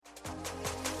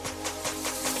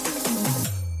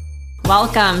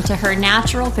Welcome to Her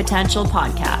Natural Potential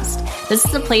podcast. This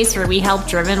is a place where we help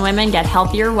driven women get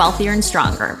healthier, wealthier, and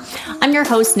stronger. I'm your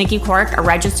host, Nikki Cork, a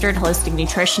registered holistic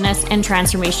nutritionist and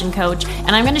transformation coach, and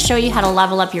I'm going to show you how to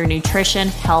level up your nutrition,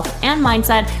 health, and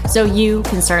mindset so you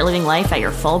can start living life at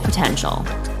your full potential.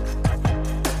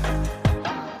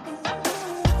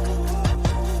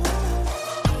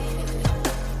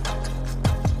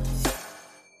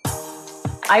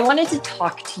 I wanted to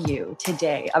talk to you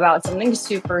today about something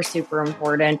super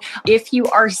important. If you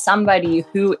are somebody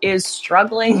who is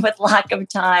struggling with lack of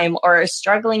time or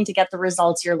struggling to get the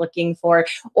results you're looking for,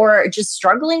 or just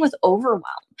struggling with overwhelm,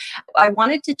 I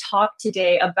wanted to talk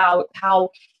today about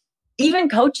how even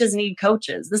coaches need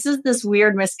coaches. This is this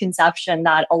weird misconception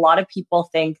that a lot of people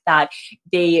think that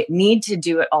they need to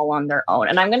do it all on their own.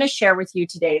 And I'm going to share with you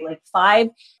today, 5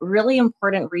 really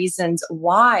important reasons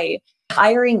why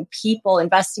hiring people,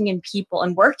 investing in people,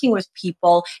 and working with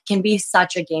people can be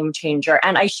such a game changer.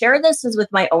 And I share this as with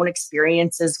my own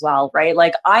experience as well, right?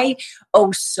 I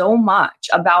owe so much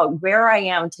about where I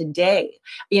am today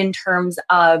in terms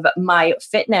of my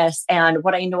fitness and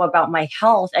what I know about my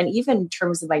health, and even in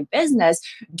terms of my business,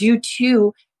 due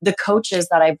to the coaches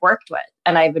that I've worked with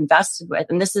and I've invested with.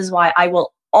 And this is why I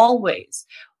will always,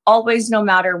 no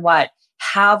matter what,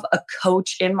 have a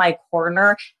coach in my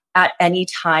corner at any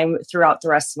time throughout the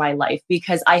rest of my life,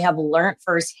 because I have learned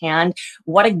firsthand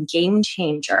what a game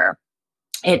changer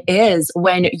it is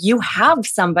when you have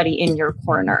somebody in your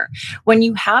corner, when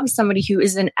you have somebody who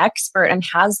is an expert and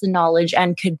has the knowledge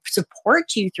and could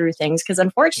support you through things. Because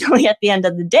unfortunately, at the end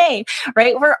of the day,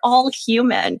 right, we're all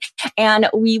human and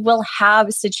we will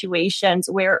have situations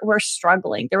where we're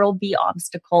struggling. There will be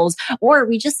obstacles, or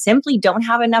we just simply don't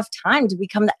have enough time to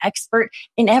become the expert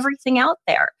in everything out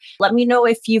there. Let me know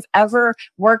if you've ever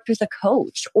worked with a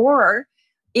coach, or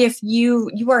if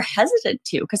you are hesitant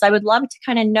to, because I would love to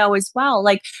kind of know as well,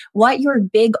 what your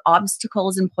big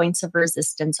obstacles and points of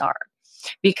resistance are.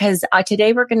 Because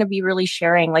today we're going to be really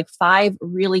sharing 5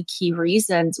 really key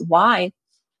reasons why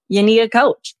you need a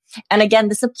coach. And again,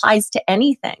 this applies to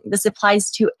anything. This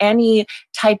applies to any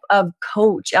type of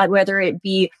coach, whether it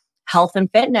be health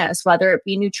and fitness, whether it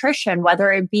be nutrition,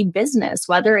 whether it be business,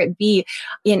 whether it be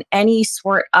in any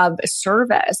sort of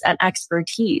service and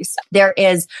expertise. There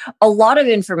is a lot of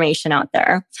information out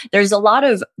there. There's a lot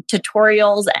of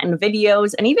tutorials and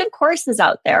videos and even courses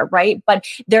out there, right? But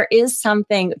there is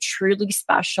something truly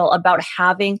special about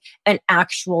having an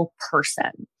actual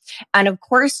person. And of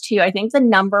course, too, I think the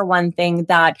number one thing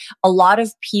that a lot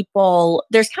of people,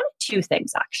 there's kind of 2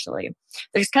 things actually.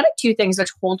 There's kind of 2 things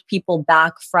which hold people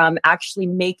back from actually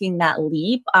making that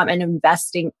leap and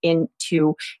investing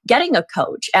into getting a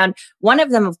coach. And one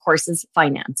of them, of course, is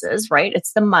finances, right?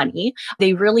 It's the money.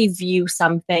 They really view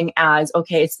something as,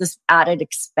 okay, it's this added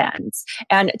expense.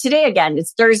 And today, again,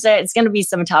 it's Thursday. It's going to be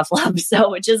some tough love.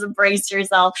 So just embrace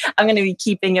yourself. I'm going to be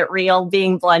keeping it real,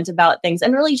 being blunt about things,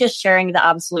 and really just sharing the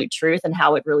absolute truth and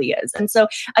how it really is. And so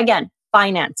again,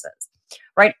 finances.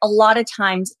 Right? A lot of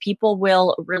times people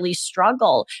will really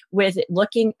struggle with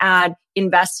looking at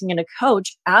investing in a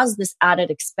coach as this added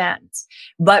expense.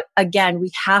 But again,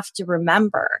 we have to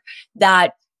remember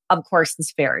that, of course,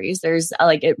 this varies. There's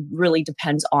it really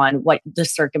depends on what the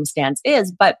circumstance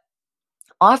is. But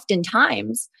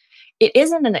oftentimes it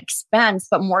isn't an expense,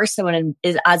 but more so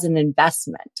as an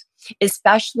investment,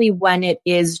 especially when it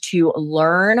is to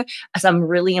learn some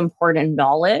really important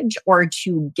knowledge or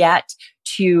to get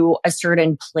to a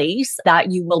certain place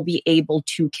that you will be able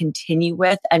to continue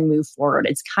with and move forward.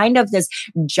 It's kind of this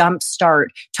jump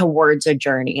start towards a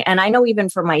journey. And I know even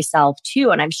for myself too,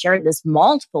 and I've shared this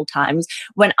multiple times,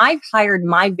 when I hired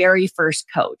my very first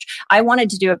coach, I wanted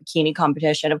to do a bikini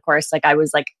competition. Of course, I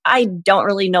was I don't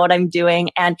really know what I'm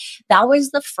doing. And that was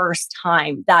the first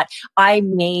time that I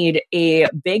made a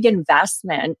big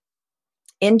investment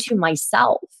into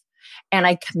myself and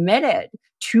I committed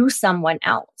to someone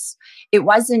else. It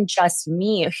wasn't just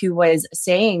me who was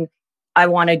saying, I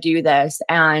want to do this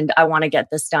and I want to get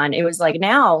this done. It was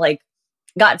now,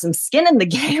 got some skin in the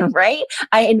game, right?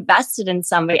 I invested in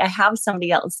somebody. I have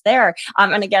somebody else there.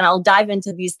 And again, I'll dive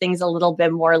into these things a little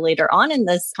bit more later on in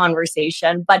this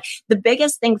conversation. But the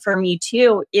biggest thing for me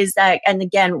too is that, and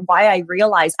again, why I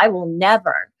realized I will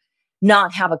never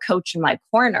not have a coach in my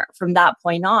corner from that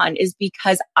point on, is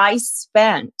because I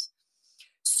spent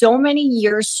so many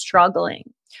years struggling,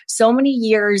 so many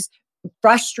years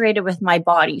frustrated with my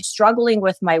body, struggling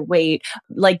with my weight,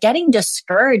 getting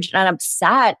discouraged and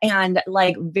upset and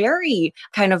very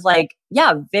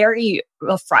very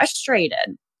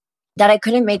frustrated that I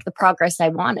couldn't make the progress I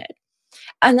wanted.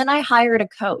 And then I hired a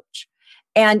coach.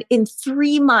 And in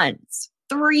 3 months,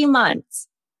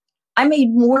 I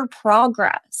made more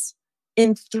progress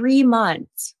in 3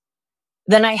 months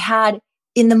than I had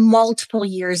in the multiple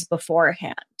years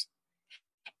beforehand.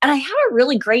 And I had a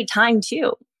really great time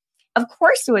too. Of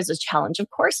course, it was a challenge. Of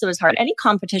course, it was hard. Any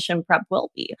competition prep will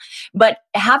be. But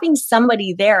having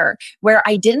somebody there where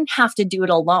I didn't have to do it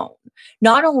alone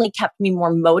not only kept me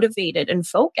more motivated and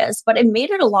focused, but it made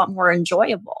it a lot more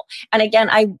enjoyable. And again,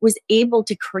 I was able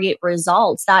to create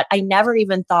results that I never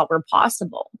even thought were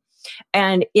possible.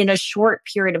 And in a short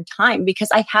period of time, because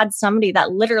I had somebody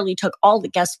that literally took all the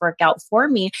guesswork out for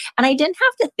me. And I didn't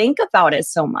have to think about it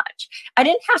so much. I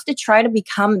didn't have to try to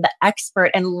become the expert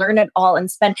and learn it all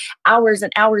and spend hours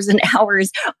and hours and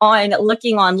hours on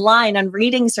looking online and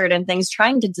reading certain things,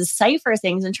 trying to decipher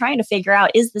things and trying to figure out,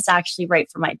 is this actually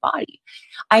right for my body?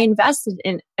 I invested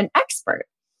in an expert.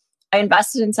 I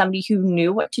invested in somebody who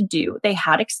knew what to do. They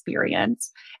had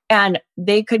experience and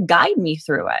they could guide me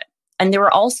through it. And they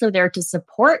were also there to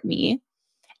support me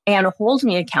and hold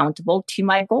me accountable to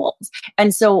my goals.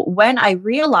 And so when I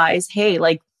realized, hey,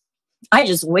 like I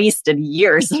just wasted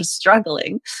years of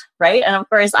struggling, right? And of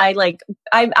course, I'm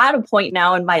at a point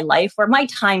now in my life where my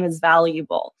time is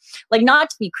valuable. Like,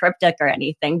 not to be cryptic or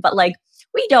anything, but like,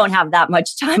 we don't have that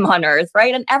much time on earth,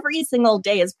 right? And every single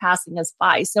day is passing us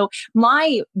by. So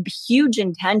my huge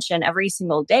intention every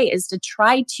single day is to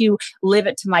try to live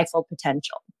it to my full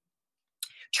potential.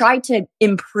 Try to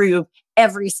improve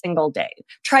every single day.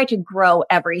 Try to grow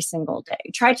every single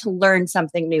day. Try to learn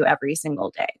something new every single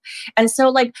day. And so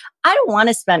like, I don't want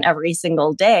to spend every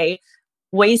single day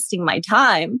wasting my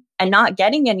time and not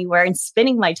getting anywhere and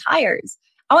spinning my tires.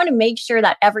 I want to make sure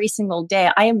that every single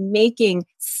day I am making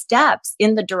steps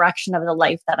in the direction of the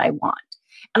life that I want.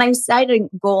 And I'm setting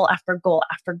goal after goal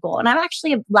after goal. And I'm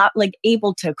actually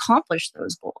able to accomplish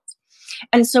those goals.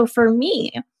 And so for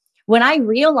me, when I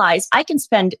realized I can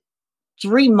spend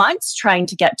 3 months trying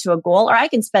to get to a goal, or I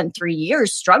can spend 3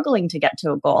 years struggling to get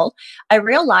to a goal, I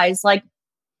realized like,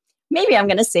 maybe I'm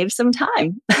going to save some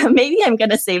time. Maybe I'm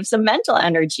going to save some mental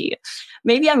energy.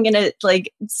 Maybe I'm going to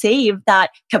like save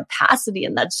that capacity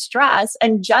and that stress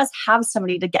and just have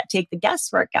somebody to take the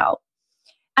guesswork out.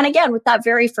 And again, with that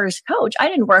very first coach, I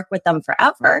didn't work with them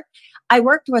forever. I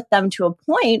worked with them to a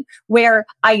point where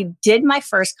I did my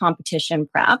first competition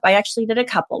prep. I actually did a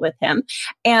couple with him.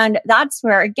 And that's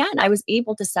where, again, I was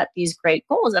able to set these great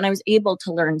goals and I was able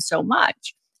to learn so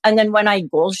much. And then when my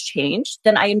goals changed,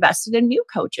 then I invested in new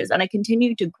coaches and I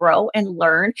continued to grow and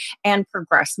learn and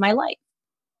progress my life.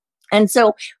 And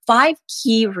so 5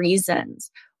 key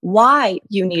reasons why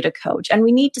you need a coach. And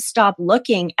we need to stop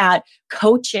looking at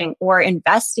coaching or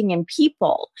investing in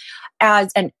people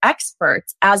as an expert,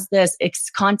 as this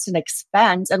constant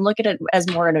expense, and look at it as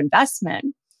more an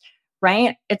investment.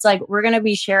 Right? It's like, we're going to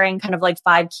be sharing kind of like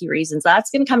 5 key reasons. That's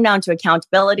going to come down to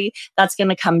accountability. That's going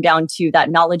to come down to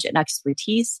that knowledge and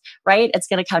expertise, right? It's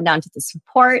going to come down to the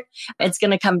support. It's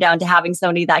going to come down to having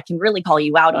somebody that can really call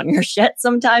you out on your shit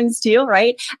sometimes too,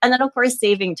 right? And then of course,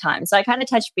 saving time. So I kind of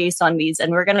touched base on these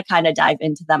and we're going to kind of dive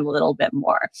into them a little bit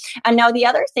more. And now the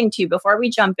other thing too, before we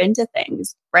jump into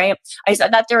things, right? I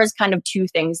said that there was kind of 2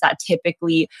 things that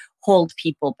typically hold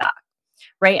people back,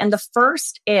 right? And the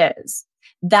first is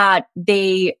that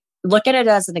they look at it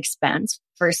as an expense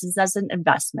versus as an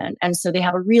investment. And so they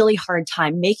have a really hard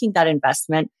time making that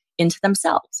investment into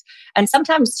themselves. And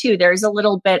sometimes too, there's a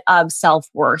little bit of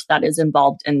self-worth that is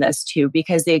involved in this too,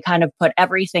 because they kind of put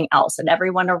everything else and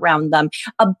everyone around them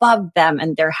above them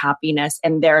and their happiness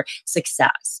and their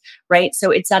success, right? So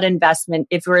it's that investment.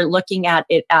 If we're looking at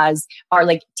it as our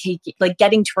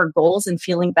getting to our goals and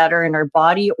feeling better in our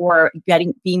body or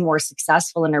being more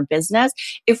successful in our business,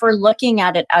 if we're looking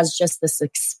at it as just this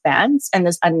expense and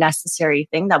this unnecessary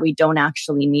thing that we don't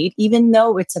actually need, even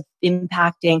though it's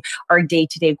impacting our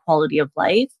day-to-day quality of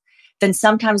life, then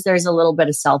sometimes there's a little bit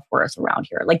of self-worth around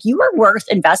here. Like, you are worth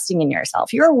investing in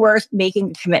yourself. You're worth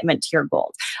making a commitment to your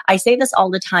goals. I say this all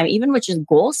the time, even with just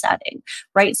goal setting,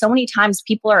 right? So many times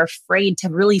people are afraid to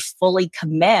really fully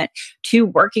commit to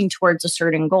working towards a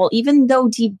certain goal, even though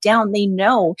deep down they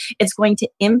know it's going to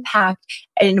impact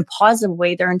in a positive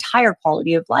way their entire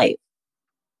quality of life.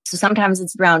 So sometimes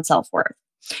it's around self-worth.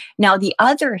 Now, the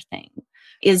other thing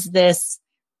is this,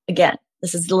 again,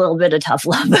 this is a little bit of tough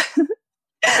love.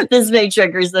 This may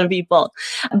trigger some people,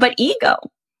 but ego.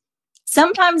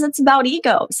 Sometimes it's about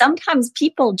ego. Sometimes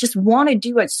people just want to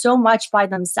do it so much by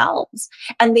themselves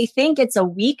and they think it's a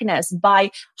weakness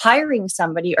by hiring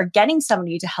somebody or getting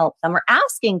somebody to help them or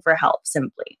asking for help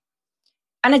simply.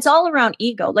 And it's all around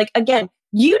ego. Like, again,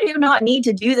 you do not need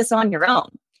to do this on your own.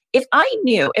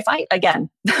 Again,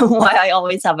 why I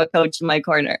always have a coach in my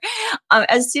corner.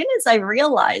 As soon as I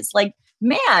realized, like,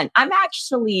 man, I'm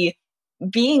actually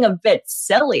being a bit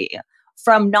silly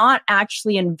from not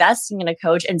actually investing in a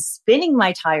coach and spinning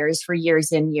my tires for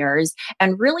years and years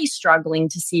and really struggling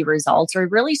to see results or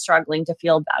really struggling to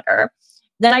feel better,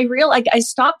 then I realized I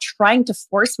stopped trying to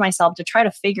force myself to try to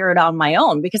figure it out on my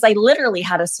own because I literally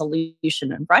had a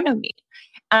solution in front of me.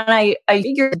 And I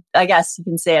figured, I guess you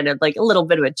can say it like a little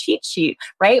bit of a cheat sheet,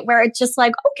 right? Where it's just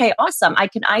like, okay, awesome. I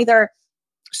can either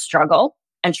struggle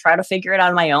and try to figure it out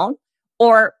on my own,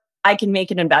 or I can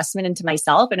make an investment into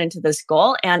myself and into this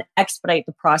goal and expedite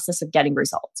the process of getting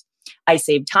results. I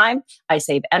save time, I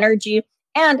save energy,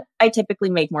 and I typically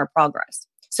make more progress.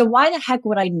 So why the heck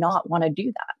would I not want to do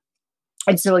that?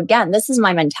 And so again, this is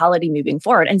my mentality moving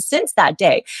forward. And since that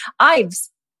day,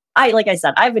 like I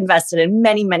said, I've invested in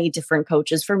many, many different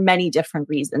coaches for many different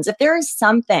reasons. If there is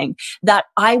something that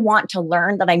I want to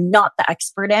learn that I'm not the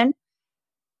expert in,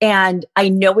 and I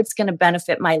know it's going to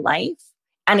benefit my life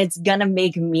and it's going to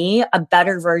make me a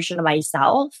better version of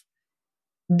myself,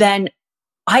 then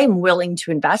I am willing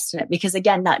to invest in it because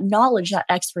again, that knowledge, that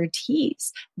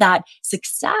expertise, that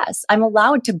success, I'm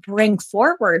allowed to bring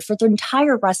forward for the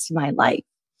entire rest of my life.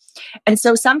 And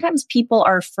so sometimes people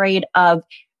are afraid of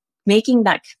making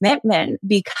that commitment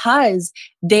because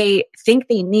they think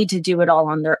they need to do it all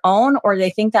on their own, or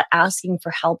they think that asking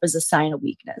for help is a sign of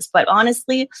weakness. But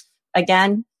honestly,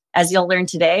 again, as you'll learn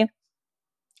today,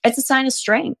 it's a sign of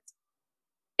strength.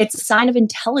 It's a sign of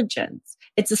intelligence.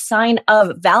 It's a sign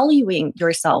of valuing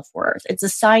your self-worth. It's a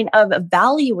sign of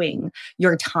valuing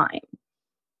your time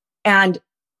and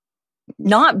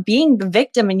not being the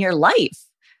victim in your life,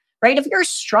 right? If you're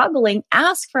struggling,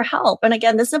 ask for help. And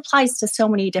again, this applies to so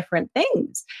many different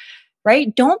things,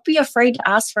 right? Don't be afraid to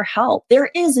ask for help. There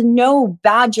is no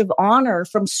badge of honor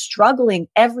from struggling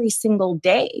every single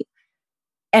day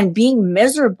and being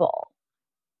miserable.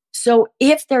 So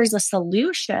if there's a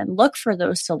solution, look for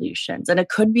those solutions. And it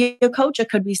could be a coach, it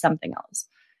could be something else.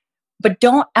 But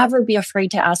don't ever be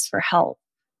afraid to ask for help.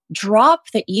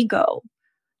 Drop the ego.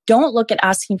 Don't look at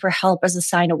asking for help as a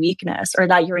sign of weakness or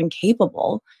that you're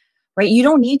incapable, right? You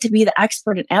don't need to be the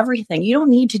expert in everything. You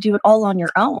don't need to do it all on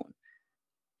your own.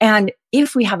 And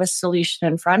if we have a solution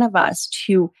in front of us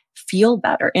to feel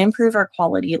better, improve our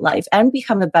quality of life, and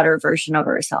become a better version of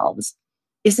ourselves,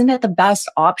 isn't it the best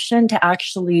option to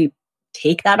actually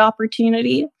take that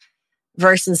opportunity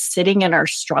versus sitting in our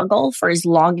struggle for as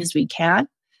long as we can?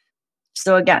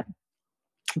 So again,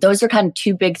 those are kind of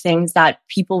two big things that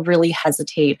people really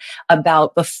hesitate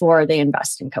about before they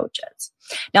invest in coaches.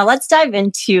 Now let's dive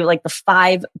into like the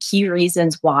 5 key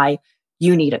reasons why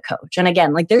you need a coach. And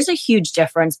again, like there's a huge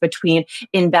difference between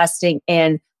investing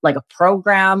in like a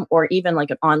program or even like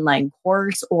an online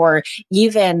course or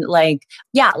even like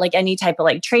any type of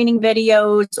like training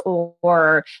videos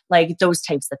or like those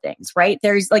types of things, right?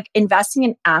 There's like investing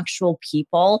in actual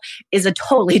people is a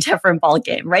totally different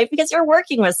ballgame, right? Because you're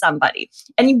working with somebody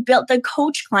and you built the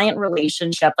coach client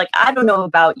relationship. Like, I don't know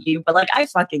about you, but like I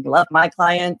fucking love my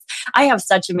clients. I have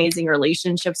such amazing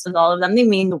relationships with all of them. They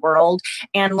mean the world.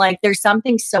 And like, there's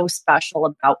something so special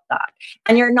about that.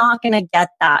 And you're not going to get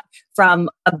that from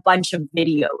a bunch of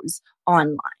videos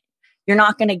online. You're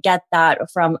not going to get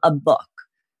that from a book,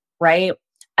 right?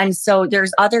 And so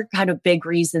there's other kind of big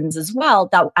reasons as well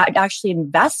that actually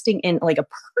investing in like a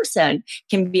person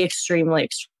can be extremely,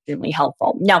 extremely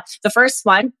helpful. Now, the first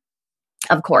one,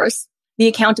 of course, the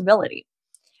accountability,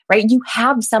 right? You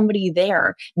have somebody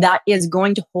there that is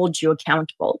going to hold you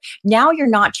accountable. Now you're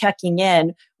not checking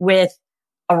in with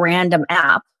a random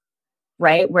app,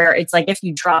 right? Where it's like, if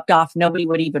you dropped off, nobody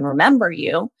would even remember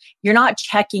you. You're not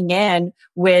checking in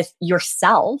with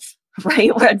yourself,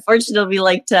 right? Where unfortunately we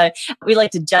like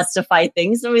to justify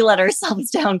things and we let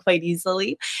ourselves down quite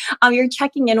easily. You're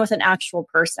checking in with an actual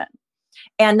person,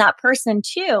 and that person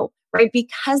too, right?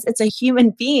 Because it's a human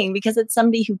being, because it's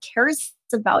somebody who cares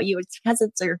about you. It's because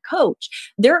it's your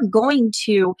coach. They're going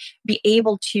to be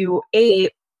able to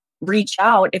reach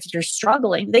out if you're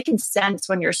struggling. They can sense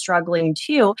when you're struggling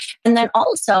too. And then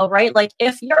also, right, like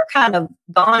if you're kind of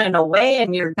gone and away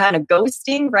and you're kind of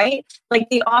ghosting, right? Like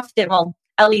they often, well,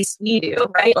 at least we do,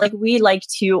 right? Like we like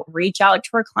to reach out to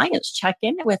our clients, check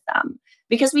in with them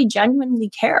because we genuinely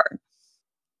care.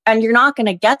 And you're not going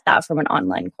to get that from an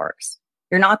online course.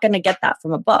 You're not going to get that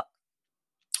from a book.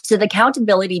 So the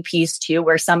accountability piece too,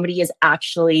 where somebody is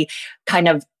actually kind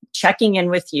of checking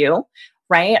in with you,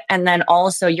 right? And then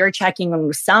also you're checking in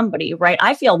with somebody, right?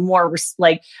 I feel more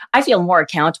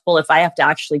accountable if I have to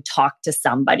actually talk to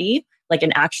somebody, like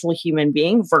an actual human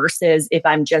being, versus if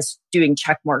I'm just doing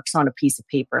check marks on a piece of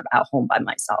paper at home by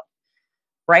myself,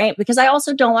 right? Because I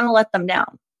also don't want to let them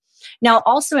down. Now,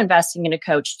 also investing in a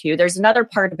coach too, there's another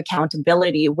part of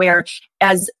accountability where,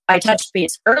 as I touched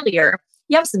base earlier,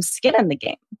 you have some skin in the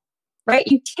game, right?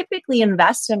 You typically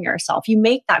invest in yourself. You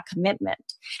make that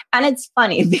commitment. And it's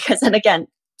funny because, and again,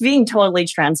 being totally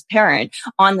transparent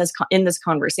on this, in this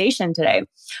conversation today,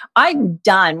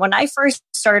 when I first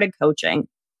started coaching,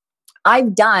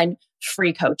 I've done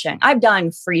free coaching. I've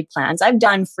done free plans. I've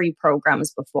done free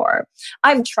programs before.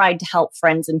 I've tried to help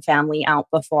friends and family out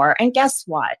before. And guess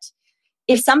what?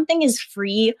 If something is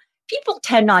free, people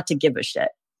tend not to give a shit.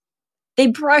 They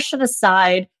brush it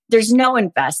aside. There's no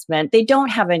investment. They don't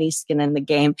have any skin in the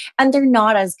game, and they're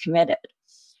not as committed.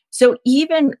 So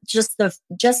even just the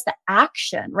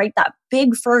action, right? That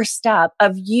big first step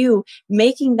of you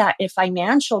making that a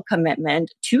financial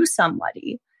commitment to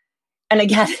somebody. And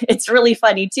again, it's really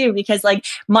funny too, because like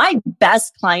my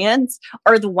best clients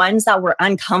are the ones that were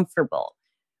uncomfortable,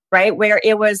 right? Where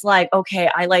it was like, okay,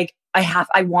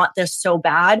 I want this so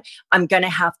bad. I'm going to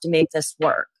have to make this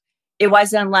work. It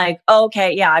wasn't like, oh,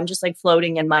 okay, yeah, I'm just like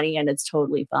floating in money and it's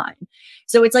totally fine.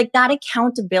 So it's like that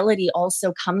accountability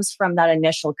also comes from that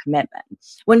initial commitment.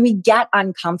 When we get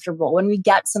uncomfortable, when we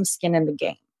get some skin in the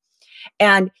game.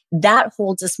 And that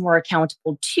holds us more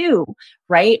accountable too,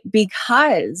 right?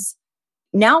 Because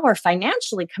now we're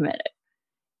financially committed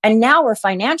and now we're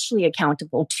financially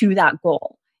accountable to that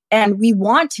goal. And we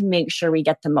want to make sure we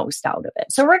get the most out of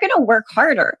it. So we're going to work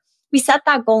harder. We set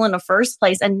that goal in the first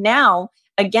place. And now,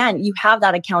 again, you have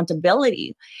that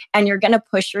accountability and you're going to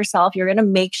push yourself. You're going to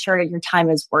make sure your time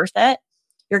is worth it.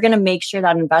 You're going to make sure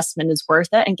that investment is worth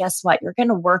it. And guess what? You're going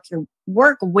to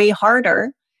work way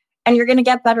harder and you're going to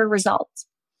get better results.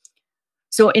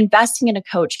 So investing in a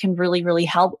coach can really, really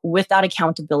help with that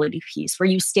accountability piece where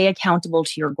you stay accountable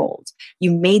to your goals.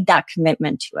 You made that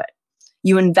commitment to it.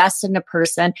 You invest in a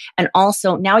person, and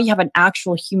also now you have an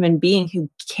actual human being who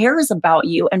cares about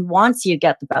you and wants you to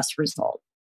get the best result.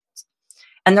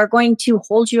 And they're going to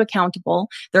hold you accountable.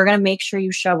 They're going to make sure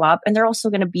you show up, and they're also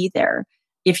going to be there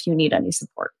if you need any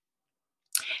support.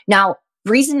 Now,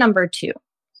 reason number 2,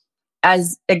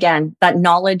 as again, that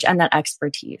knowledge and that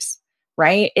expertise,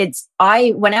 right?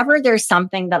 Whenever there's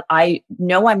something that I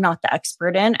know I'm not the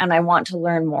expert in and I want to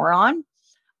learn more on,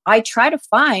 I try to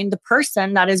find the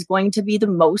person that is going to be the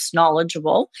most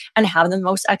knowledgeable and have the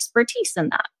most expertise in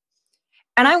that.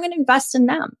 And I'm going to invest in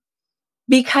them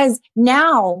because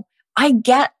now I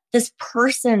get this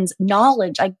person's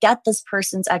knowledge. I get this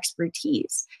person's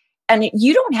expertise. And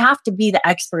you don't have to be the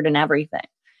expert in everything,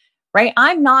 right?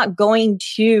 I'm not going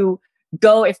to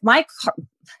go if my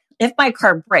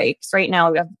car breaks. Right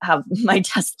now I have my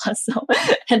Tesla, so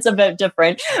it's a bit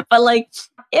different. But like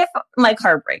if my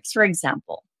car breaks, for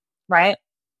example, right?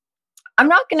 I'm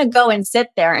not going to go and sit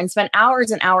there and spend hours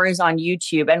and hours on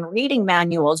YouTube and reading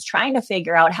manuals trying to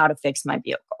figure out how to fix my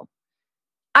vehicle.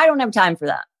 I don't have time for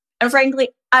that. And frankly,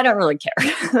 I don't really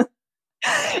care.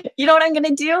 You know what I'm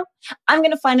going to do? I'm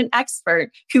going to find an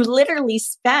expert who literally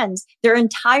spends their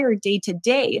entire day to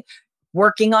day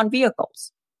working on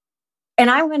vehicles. And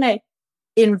I'm going to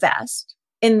invest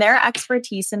in their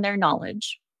expertise and their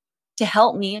knowledge to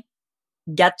help me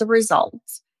get the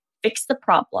results, fix the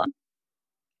problem,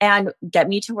 and get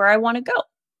me to where I want to go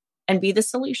and be the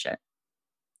solution.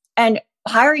 And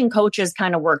hiring coaches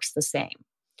kind of works the same,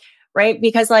 right?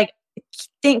 Because I'm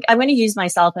going to use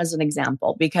myself as an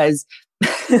example because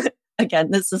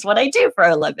again, this is what I do for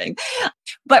a living.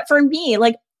 But for me,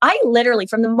 I literally,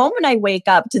 from the moment I wake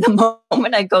up to the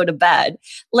moment I go to bed,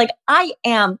 I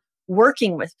am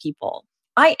working with people.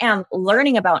 I am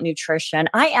learning about nutrition.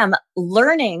 I am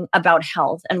learning about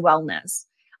health and wellness.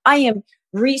 I am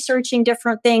researching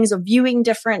different things, viewing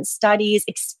different studies,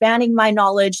 expanding my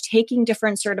knowledge, taking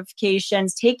different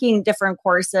certifications, taking different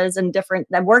courses and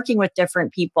working with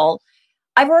different people.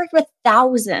 I've worked with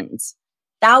thousands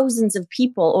of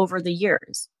people over the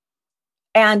years.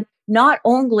 And not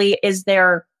only is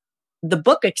there the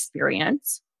book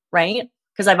experience, right?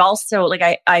 Because I've also,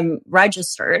 I'm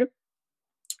registered,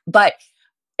 but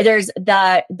there's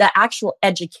the actual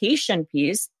education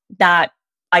piece that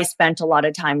I spent a lot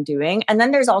of time doing. And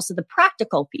then there's also the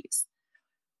practical piece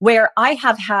where I've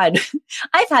had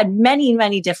many,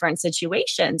 many different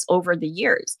situations over the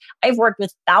years. I've worked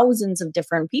with thousands of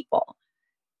different people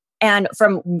and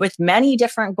with many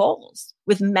different goals,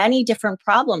 with many different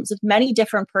problems, with many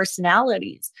different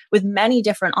personalities, with many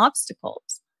different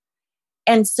obstacles.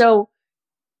 And so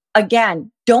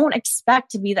again, don't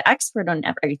expect to be the expert on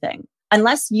everything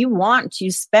unless you want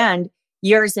to spend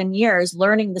years and years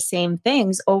learning the same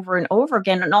things over and over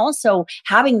again and also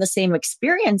having the same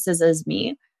experiences as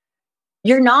me.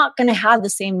 You're not going to have the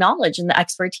same knowledge and the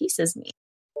expertise as me.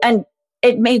 And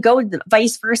it may go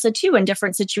vice versa too in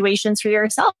different situations for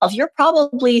yourself. You're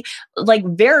probably like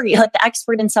very like the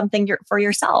expert in something for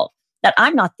yourself that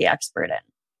I'm not the expert in.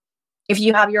 If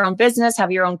you have your own business,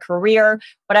 have your own career,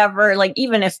 whatever, like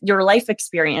even if your life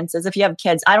experiences, if you have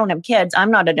kids, I don't have kids.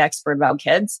 I'm not an expert about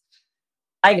kids.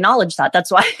 I acknowledge that.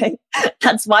 That's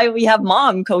why we have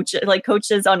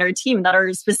coaches on our team that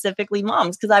are specifically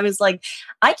moms. Cause I was like,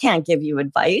 I can't give you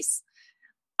advice.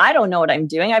 I don't know what I'm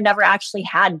doing. I've never actually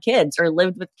had kids or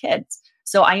lived with kids.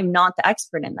 So I am not the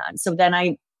expert in that. So then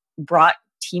I brought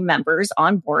team members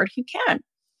on board who can.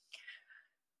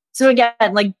 So again,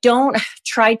 like don't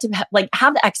try to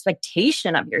have the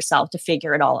expectation of yourself to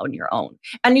figure it all out on your own.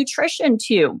 And nutrition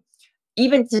too.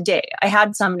 Even today, I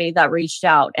had somebody that reached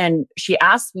out and she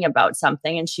asked me about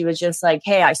something and she was just like,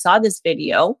 hey, I saw this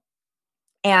video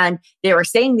and they were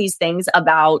saying these things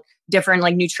about different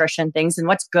like nutrition things and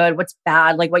what's good, what's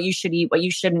bad, like what you should eat, what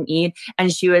you shouldn't eat.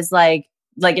 And she was like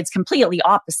it's completely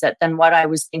opposite than what I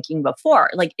was thinking before.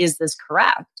 Like, is this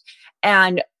correct?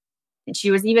 And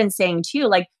she was even saying too,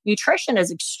 like nutrition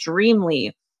is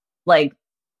extremely like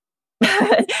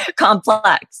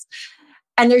complex.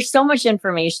 And there's so much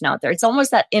information out there. It's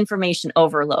almost that information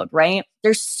overload, right?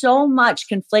 There's so much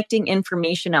conflicting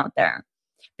information out there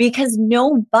because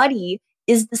nobody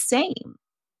is the same.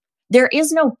 There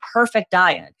is no perfect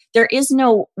diet. There is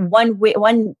no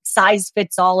one size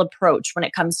fits all approach when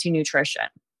it comes to nutrition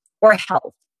or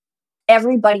health.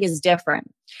 Everybody is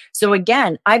different. So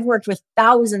again, I've worked with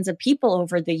thousands of people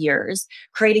over the years,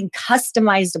 creating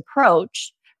customized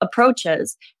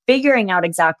approaches, figuring out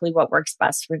exactly what works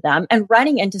best for them and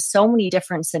running into so many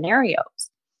different scenarios.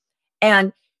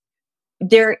 And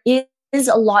there is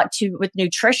a lot with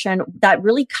nutrition that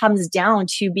really comes down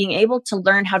to being able to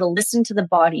learn how to listen to the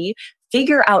body,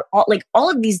 figure out all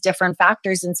of these different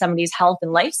factors in somebody's health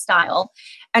and lifestyle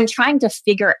and trying to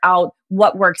figure out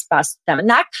what works best for them. And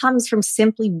that comes from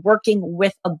simply working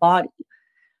with a body,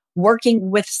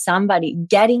 working with somebody,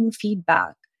 getting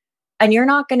feedback. And you're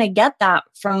not going to get that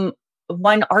from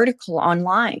one article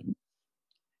online.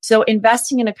 So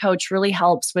investing in a coach really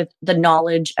helps with the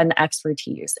knowledge and the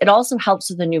expertise. It also helps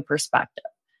with a new perspective.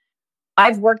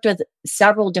 I've worked with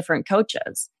several different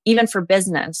coaches, even for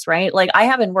business, right? Like I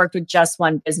haven't worked with just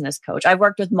one business coach. I've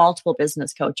worked with multiple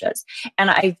business coaches and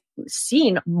I've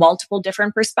seen multiple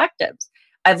different perspectives.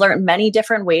 I've learned many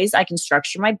different ways I can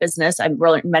structure my business. I've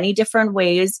learned many different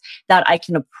ways that I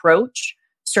can approach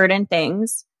certain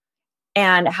things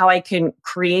and how I can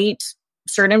create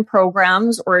certain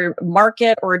programs or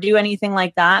market or do anything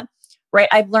like that, right?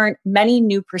 I've learned many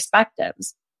new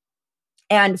perspectives.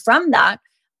 And from that,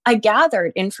 I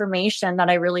gathered information that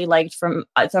I really liked from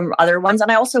some other ones.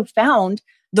 And I also found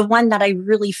the one that I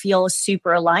really feel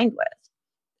super aligned with.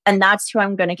 And that's who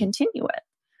I'm going to continue with.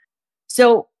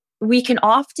 So we can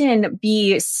often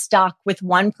be stuck with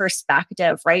one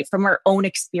perspective, right, from our own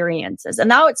experiences.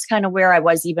 And that's kind of where I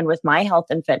was even with my health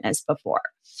and fitness before.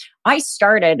 I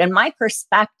started, and my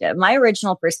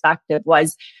original perspective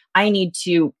was I need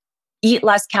to eat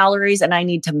less calories and I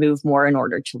need to move more in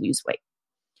order to lose weight.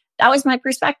 That was my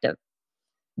perspective.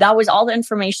 That was all the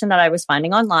information that I was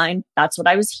finding online. That's what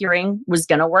I was hearing was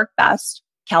going to work best.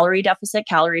 Calorie deficit,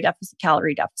 calorie deficit,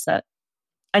 calorie deficit.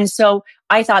 And so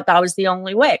I thought that was the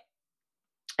only way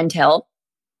until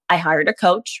I hired a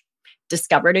coach,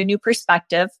 discovered a new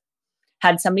perspective,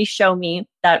 had somebody show me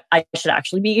that I should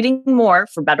actually be eating more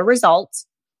for better results.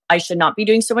 I should not be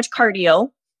doing so much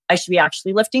cardio. I should be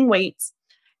actually lifting weights.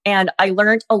 And I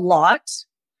learned a lot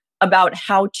about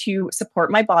how to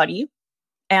support my body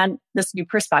and this new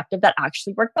perspective that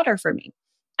actually worked better for me.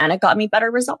 And it got me better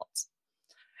results.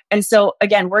 And so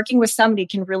again, working with somebody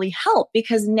can really help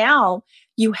because now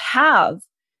you have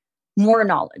more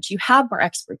knowledge, you have more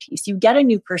expertise, you get a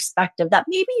new perspective that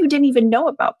maybe you didn't even know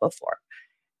about before.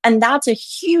 And that's a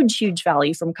huge, huge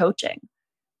value from coaching.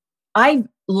 I've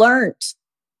learned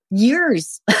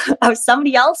years of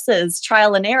somebody else's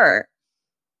trial and error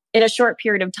in a short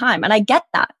period of time. And I get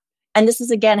that. And this is,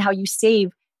 again, how you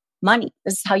save money.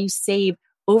 This is how you save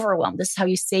overwhelm. This is how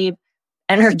you save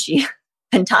energy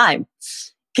and time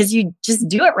because you just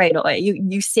do it right away.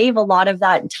 You save a lot of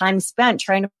that time spent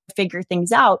trying to figure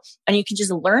things out. And you can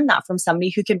just learn that from somebody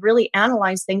who can really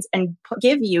analyze things and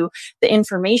give you the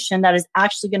information that is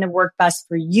actually going to work best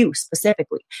for you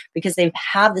specifically because they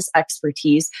have this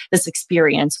expertise, this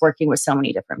experience working with so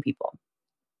many different people.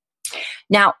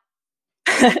 Now,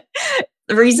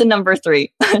 Reason number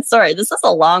 3. Sorry, this is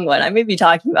a long one. I may be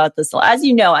talking about this a lot. As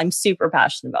you know, I'm super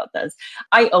passionate about this.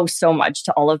 I owe so much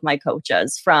to all of my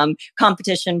coaches, from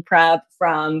competition prep,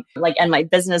 and my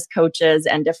business coaches,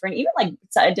 and different, even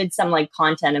I did some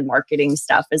content and marketing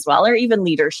stuff as well, or even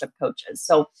leadership coaches.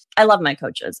 So I love my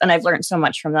coaches and I've learned so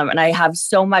much from them. And I have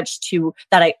so much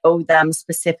that I owe them,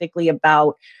 specifically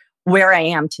about where I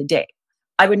am today.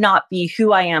 I would not be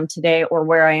who I am today or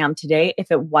where I am today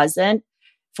if it wasn't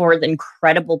for the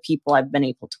incredible people I've been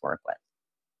able to work with.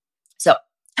 So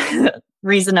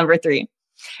reason number 3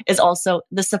 is also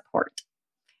the support.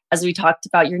 As we talked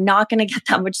about, you're not going to get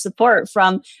that much support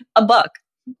from a book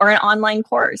or an online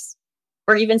course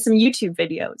or even some YouTube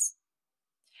videos.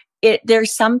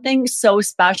 There's something so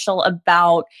special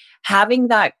about having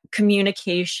that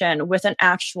communication with an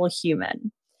actual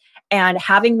human and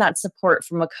having that support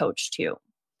from a coach too.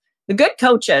 The good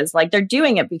coaches, they're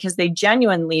doing it because they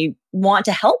genuinely want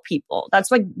to help people.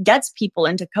 That's what gets people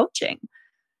into coaching.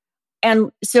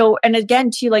 And again,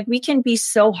 too, we can be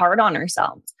so hard on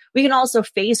ourselves. We can also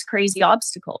face crazy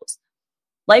obstacles.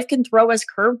 Life can throw us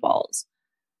curveballs,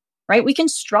 right? We can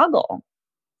struggle.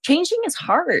 Changing is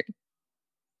hard.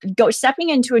 Stepping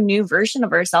into a new version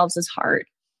of ourselves is hard.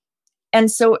 And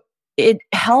so it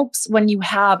helps when you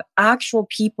have actual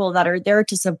people that are there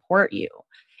to support you.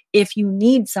 If you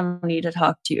need somebody to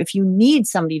talk to, if you need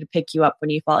somebody to pick you up when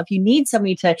you fall, if you need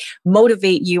somebody to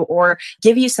motivate you or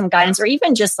give you some guidance or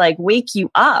even just wake you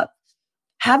up,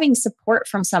 having support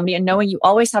from somebody and knowing you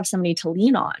always have somebody to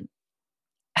lean on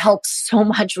helps so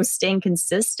much with staying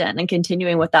consistent and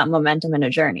continuing with that momentum in a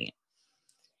journey.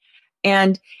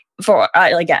 And for,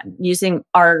 again, using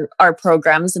our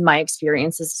programs and my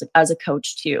experiences as a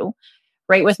coach too,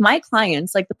 right? With my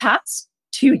clients, the past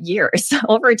 2 years,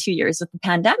 over 2 years with the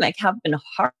pandemic have been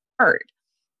hard.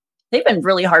 They've been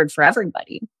really hard for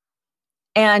everybody.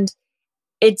 And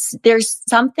there's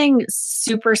something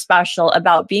super special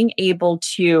about being able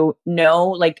to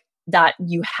know that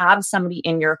you have somebody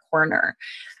in your corner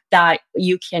that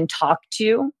you can talk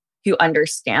to, who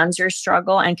understands your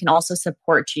struggle and can also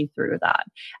support you through that.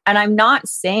 And I'm not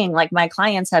saying my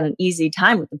clients had an easy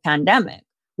time with the pandemic.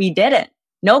 We didn't.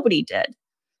 Nobody did.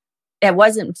 It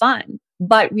wasn't fun.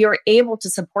 But we were able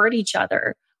to support each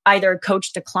other, either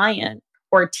coach to client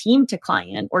or team to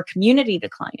client or community to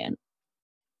client,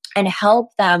 and help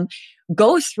them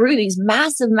go through these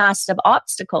massive, massive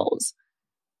obstacles,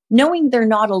 knowing they're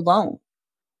not alone.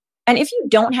 And if you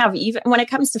don't have, even when it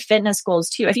comes to fitness goals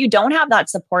too, if you don't have that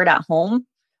support at home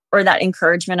or that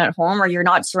encouragement at home, or you're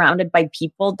not surrounded by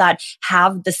people that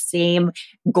have the same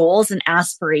goals and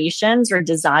aspirations or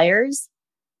desires,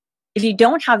 if you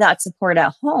don't have that support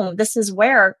at home, this is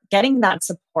where getting that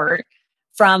support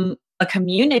from a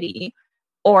community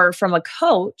or from a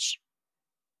coach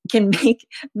can make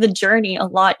the journey a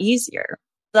lot easier.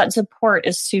 That support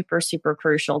is super, super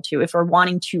crucial too if we're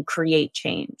wanting to create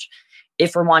change,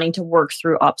 if we're wanting to work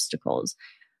through obstacles,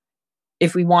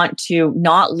 if we want to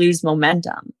not lose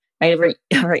momentum. Right?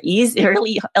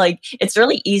 It's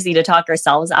really easy to talk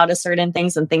ourselves out of certain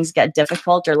things when things get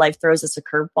difficult or life throws us a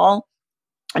curveball.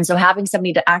 And so having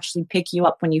somebody to actually pick you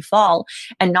up when you fall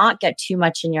and not get too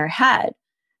much in your head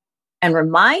and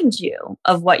remind you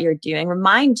of what you're doing,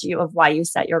 remind you of why you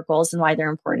set your goals and why they're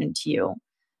important to you,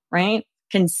 right?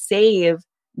 Can save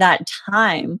that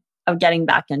time of getting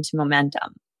back into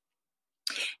momentum.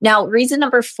 Now, reason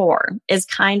number 4 is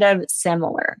kind of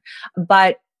similar,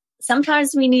 but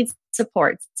sometimes we need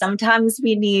support. Sometimes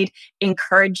we need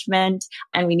encouragement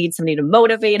and we need somebody to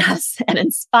motivate us and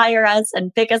inspire us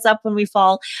and pick us up when we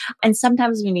fall. And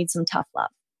sometimes we need some tough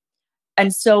love.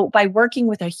 And so by working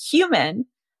with a human,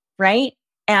 right,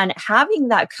 and having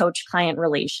that coach-client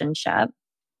relationship,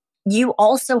 you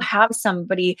also have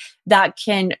somebody that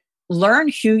can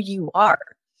learn who you are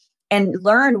and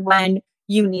learn when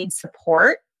you need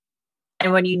support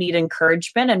and when you need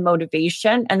encouragement and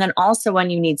motivation, and then also when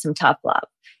you need some tough love,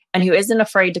 and who isn't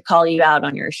afraid to call you out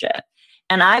on your shit.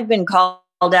 And I've been called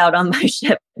out on my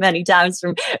shit many times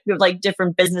from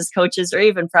different business coaches or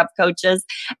even prep coaches.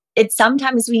 It's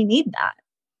sometimes we need that.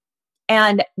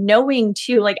 And knowing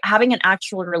too, having an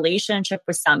actual relationship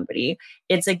with somebody,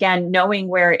 it's again, knowing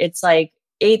where it's they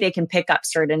can pick up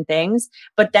certain things,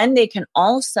 but then they can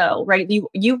also, right?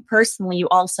 You personally, you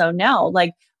also know,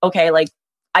 okay,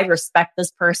 I respect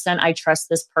this person. I trust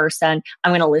this person.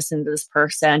 I'm going to listen to this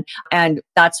person. And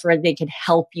that's where they can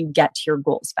help you get to your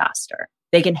goals faster.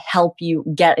 They can help you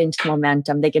get into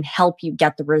momentum. They can help you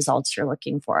get the results you're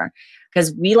looking for.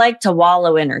 Because we like to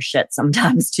wallow in our shit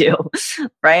sometimes too,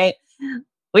 right?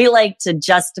 We like to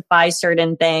justify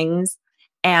certain things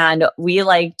And we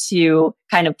like to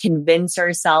kind of convince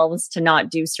ourselves to not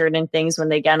do certain things when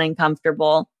they get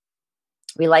uncomfortable.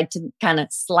 We like to kind of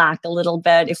slack a little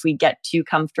bit if we get too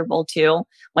comfortable too,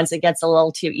 once it gets a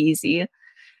little too easy.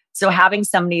 So having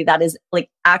somebody that is like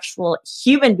actual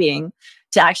human being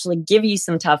to actually give you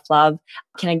some tough love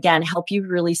can again help you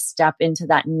really step into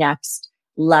that next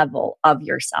level of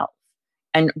yourself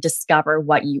and discover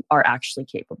what you are actually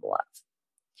capable of.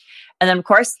 And then of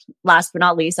course, last but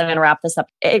not least, I'm going to wrap this up.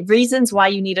 Reasons why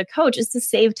you need a coach is to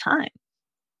save time.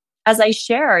 As I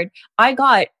shared, I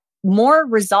got more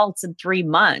results in 3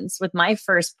 months with my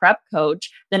first prep coach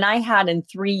than I had in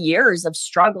 3 years of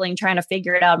struggling, trying to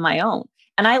figure it out on my own.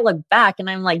 And I look back and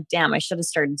I'm like, damn, I should have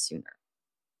started sooner.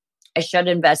 I should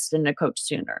have invested in a coach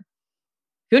sooner.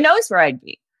 Who knows where I'd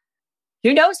be?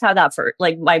 Who knows how that for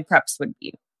like my preps would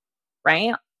be,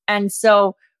 right? And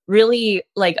so really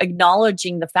like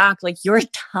acknowledging the fact like your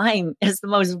time is the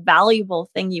most valuable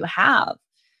thing you have.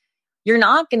 You're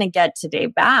not going to get today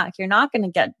back. You're not going to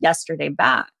get yesterday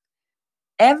back.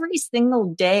 Every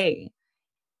single day,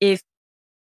 if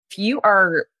you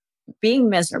are being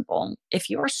miserable, if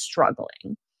you are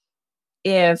struggling,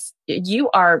 if you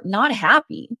are not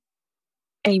happy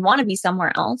and you want to be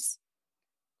somewhere else,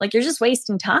 like you're just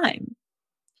wasting time.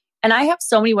 And I have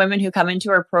so many women who come into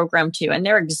our program too, and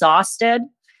they're exhausted,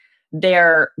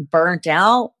 they're burnt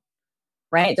out,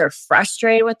 right? They're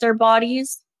frustrated with their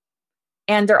bodies.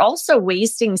 And they're also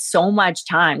wasting so much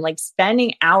time, like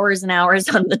spending hours and hours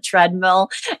on the treadmill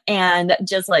and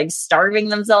just like starving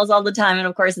themselves all the time. And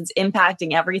of course, it's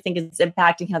impacting everything. It's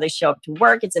impacting how they show up to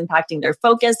work. It's impacting their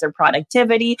focus, their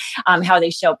productivity, how they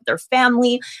show up with their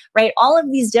family, right? All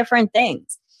of these different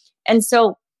things. And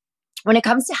so when it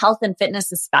comes to health and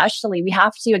fitness, especially, we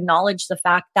have to acknowledge the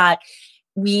fact that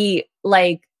we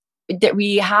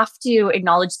have to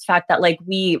acknowledge the fact that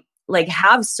we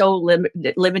have so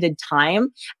limited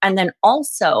time. And then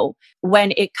also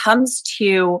when it comes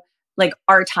to like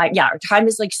our time, our time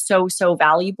is like so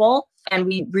valuable, and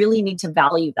we really need to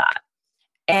value that.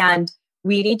 And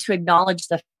we need to acknowledge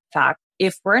the fact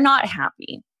if we're not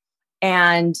happy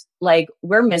and like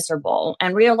we're miserable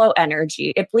and we're low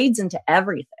energy, it bleeds into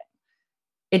everything.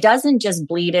 It doesn't just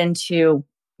bleed into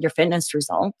your fitness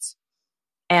results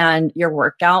and your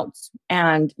workouts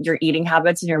and your eating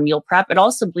habits and your meal prep. It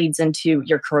also bleeds into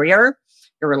your career,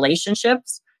 your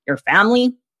relationships, your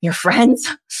family, your friends,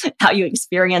 how you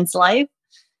experience life.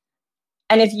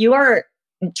 And if you are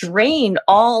drained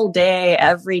all day,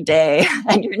 every day,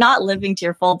 and you're not living to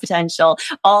your full potential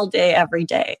all day, every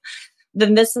day,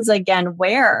 then this is again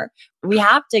where we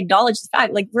have to acknowledge the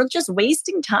fact, like we're just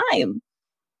wasting time.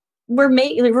 We're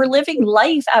living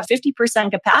life at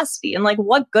 50% capacity. And like,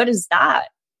 what good is that?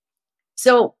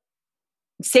 So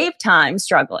save time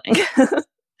struggling,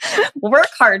 work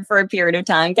hard for a period of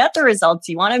time, get the results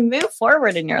you want to move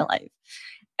forward in your life.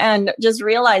 And just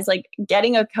realize like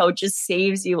getting a coach just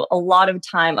saves you a lot of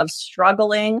time of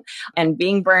struggling and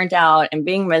being burnt out and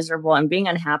being miserable and being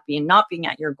unhappy and not being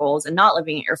at your goals and not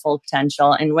living at your full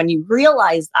potential. And when you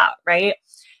realize that, right,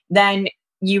 then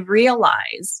you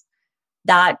realize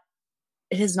that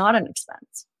it is not an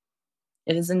expense.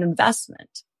 It is an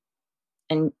investment.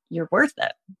 And you're worth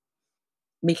it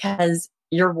because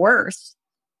you're worth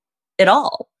it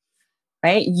all,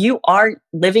 right? You are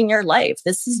living your life.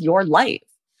 This is your life.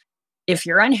 If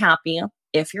you're unhappy,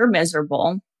 if you're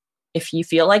miserable, if you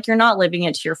feel like you're not living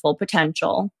it to your full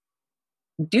potential,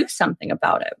 do something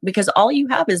about it, because all you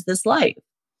have is this life.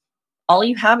 All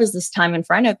you have is this time in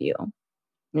front of you,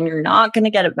 and you're not going to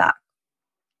get it back.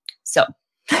 So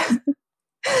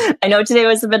I know today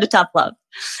was a bit of tough love,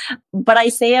 but I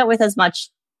say it with as much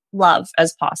love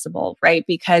as possible, right?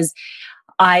 Because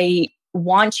I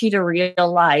want you to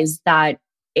realize that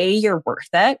A, you're worth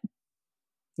it.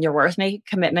 You're worth making a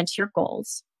commitment to your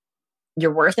goals.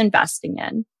 You're worth investing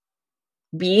in.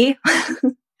 B,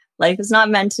 life is not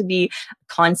meant to be a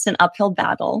constant uphill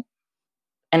battle.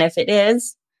 And if it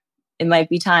is, it might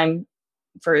be time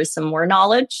for some more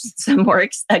knowledge, some more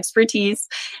expertise,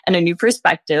 and a new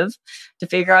perspective to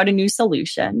figure out a new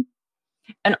solution.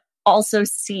 And also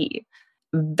C,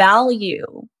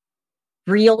 value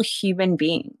real human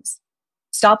beings.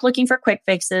 Stop looking for quick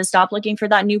fixes. Stop looking for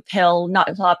that new pill.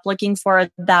 Stop looking for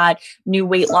that new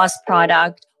weight loss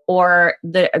product or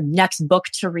the next book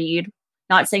to read.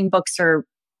 Not saying books are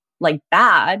like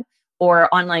bad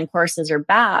or online courses are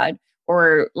bad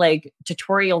or like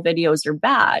tutorial videos are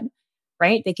bad,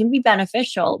 right? They can be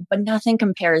beneficial, but nothing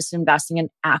compares to investing in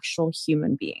an actual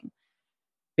human being,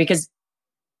 because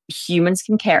humans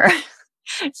can care.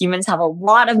 Humans have a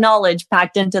lot of knowledge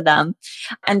packed into them.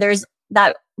 And there's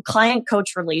that client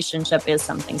coach relationship is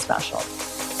something special.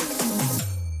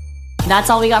 That's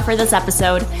all we got for this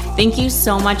episode. Thank you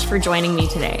so much for joining me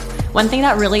today. One thing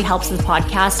that really helps the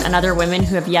podcast and other women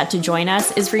who have yet to join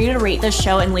us is for you to rate this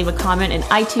show and leave a comment in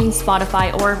iTunes,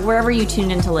 Spotify, or wherever you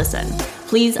tune in to listen.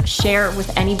 Please share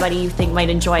with anybody you think might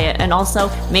enjoy it. And also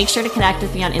make sure to connect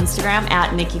with me on Instagram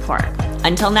at Nikki Clark.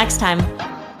 Until next time.